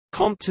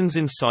Compton's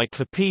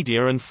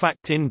Encyclopedia and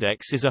Fact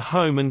Index is a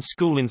home and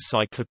school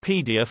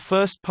encyclopedia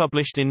first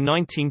published in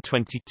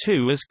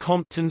 1922 as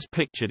Compton's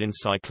Pictured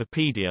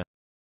Encyclopedia.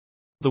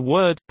 The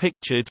word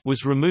 "pictured"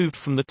 was removed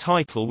from the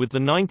title with the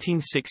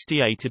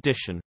 1968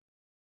 edition.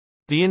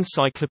 The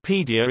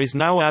encyclopedia is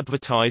now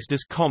advertised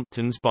as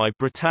Compton's by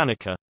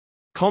Britannica.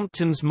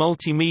 Compton's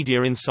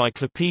Multimedia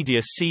Encyclopedia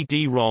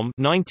CD-ROM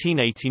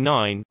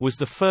 1989 was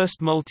the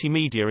first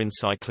multimedia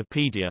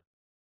encyclopedia.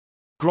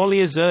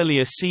 Grolier's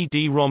earlier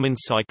CD-ROM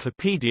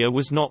encyclopedia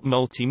was not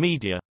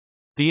multimedia.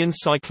 The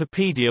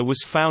encyclopedia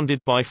was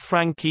founded by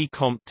Frank E.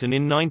 Compton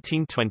in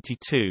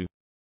 1922.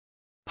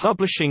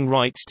 Publishing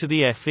rights to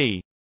the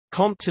F.E.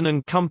 Compton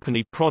and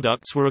Company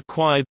products were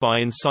acquired by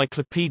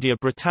Encyclopedia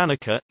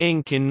Britannica,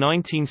 Inc. in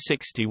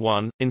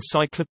 1961.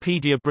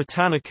 Encyclopedia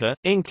Britannica,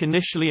 Inc.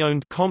 initially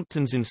owned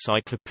Compton's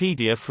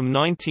Encyclopedia from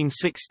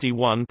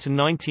 1961 to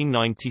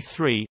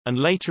 1993, and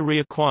later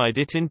reacquired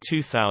it in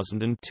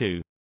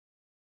 2002.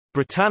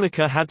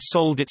 Britannica had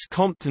sold its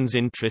Compton's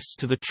interests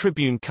to the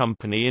Tribune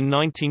Company in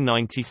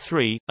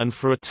 1993, and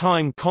for a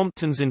time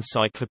Compton's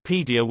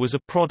Encyclopedia was a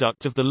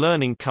product of the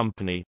Learning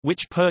Company,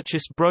 which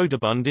purchased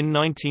Broderbund in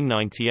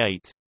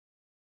 1998.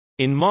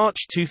 In March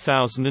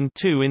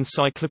 2002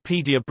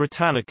 Encyclopedia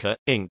Britannica,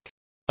 Inc.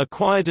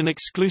 acquired an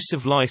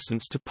exclusive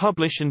license to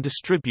publish and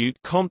distribute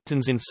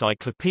Compton's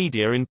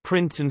Encyclopedia in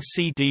print and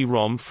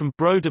CD-ROM from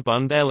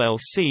Broderbund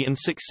LLC and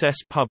Success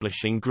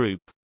Publishing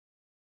Group.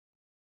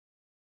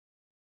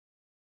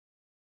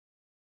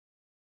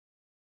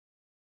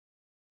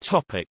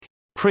 Topic: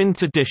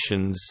 Print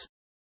editions.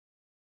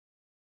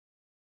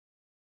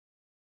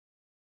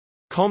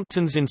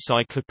 Compton's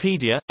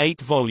Encyclopedia, 8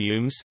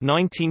 volumes,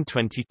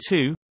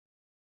 1922.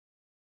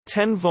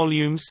 10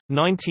 volumes,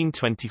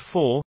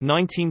 1924,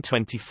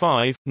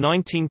 1925,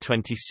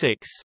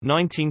 1926,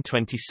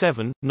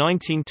 1927,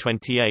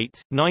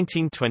 1928,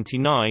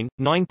 1929,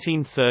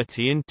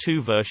 1930 in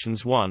 2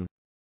 versions. 1.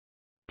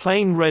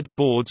 Plain red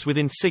boards with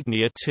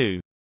insignia. 2.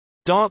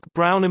 Dark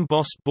brown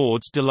embossed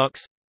boards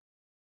deluxe.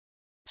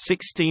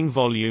 16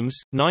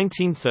 volumes,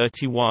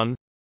 1931.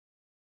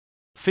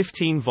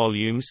 15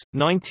 volumes,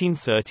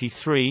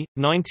 1933,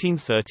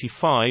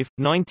 1935,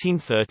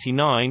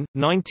 1939,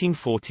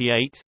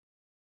 1948.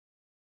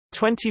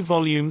 20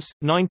 volumes,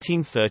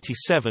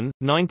 1937,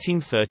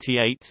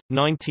 1938,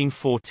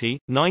 1940,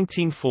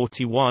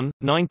 1941,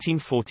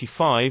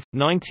 1945,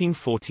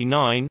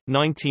 1949,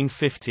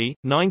 1950,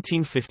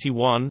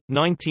 1951,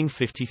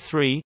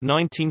 1953,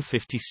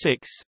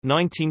 1956,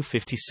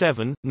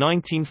 1957,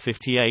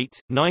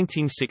 1958,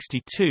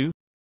 1962.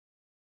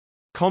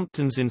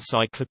 Compton's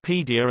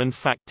Encyclopedia and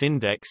Fact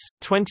Index,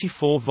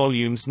 24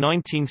 volumes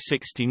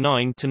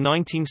 1969 to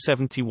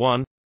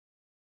 1971.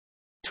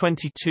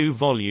 22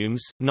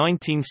 volumes,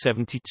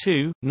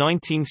 1972,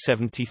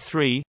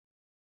 1973.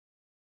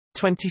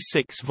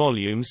 26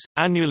 volumes,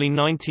 annually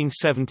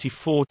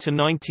 1974 to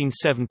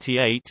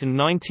 1978 and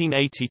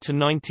 1980 to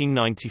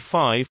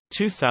 1995,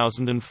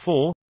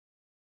 2004.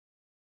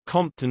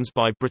 Compton's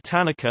by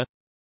Britannica.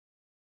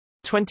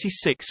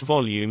 26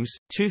 volumes,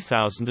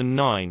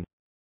 2009.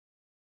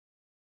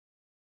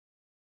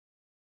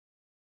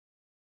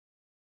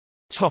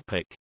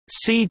 Topic: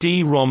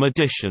 CD-ROM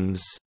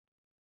editions.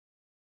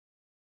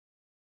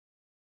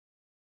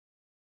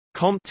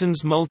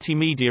 Compton's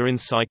Multimedia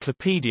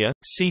Encyclopedia,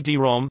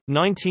 CD-ROM,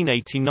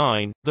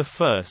 1989, the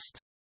first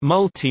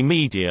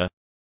multimedia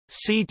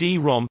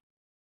CD-ROM.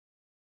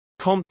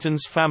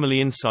 Compton's Family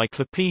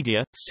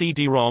Encyclopedia,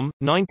 CD-ROM,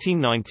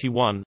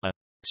 1991, a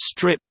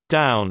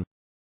stripped-down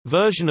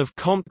version of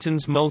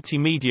Compton's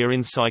Multimedia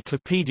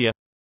Encyclopedia.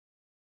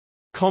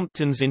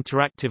 Compton's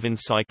Interactive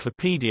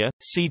Encyclopedia,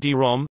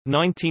 CD-ROM,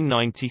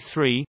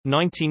 1993,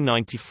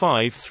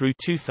 1995 through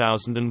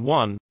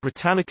 2001.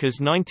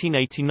 Britannica's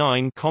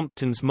 1989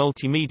 Compton's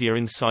Multimedia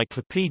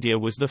Encyclopedia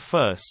was the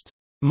first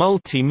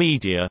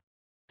multimedia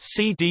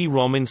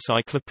CD-ROM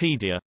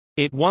encyclopedia.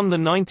 It won the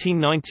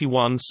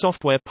 1991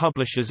 Software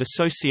Publishers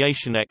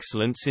Association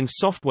Excellence in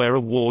Software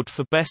Award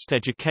for Best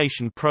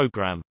Education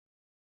Program.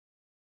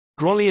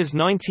 Grolier's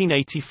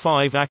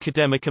 1985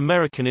 Academic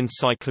American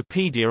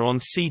Encyclopedia on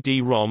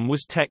CD-ROM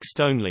was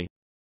text-only.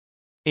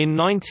 In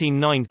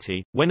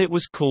 1990, when it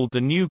was called the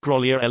New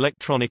Grolier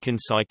Electronic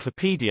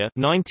Encyclopedia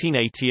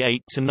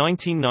 1988 to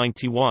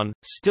 1991,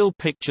 still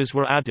pictures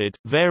were added.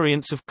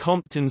 Variants of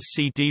Compton's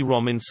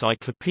CD-ROM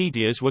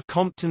encyclopedias were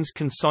Compton's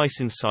Concise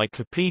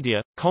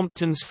Encyclopedia,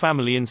 Compton's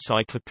Family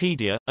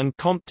Encyclopedia, and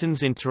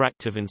Compton's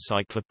Interactive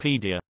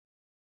Encyclopedia.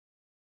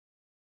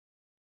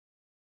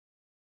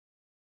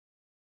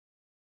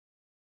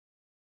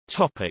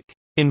 Topic: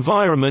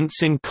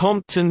 Environments in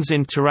Compton's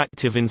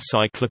Interactive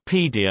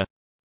Encyclopedia.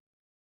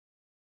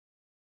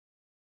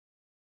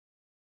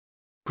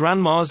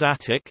 Grandma's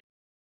Attic,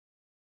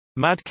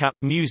 Madcap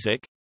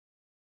Music,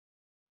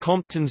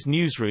 Compton's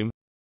Newsroom,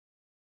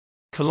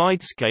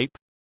 Kaleidescape,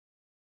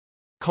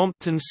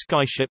 Compton's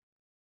Skyship,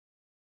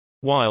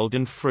 Wild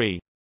and Free.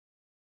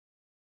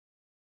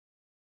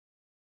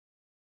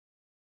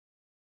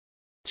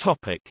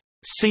 Topic: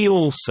 See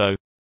also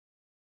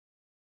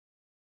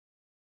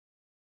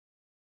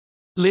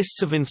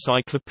Lists of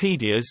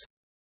encyclopedias.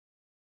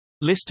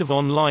 List of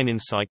online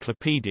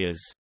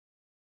encyclopedias.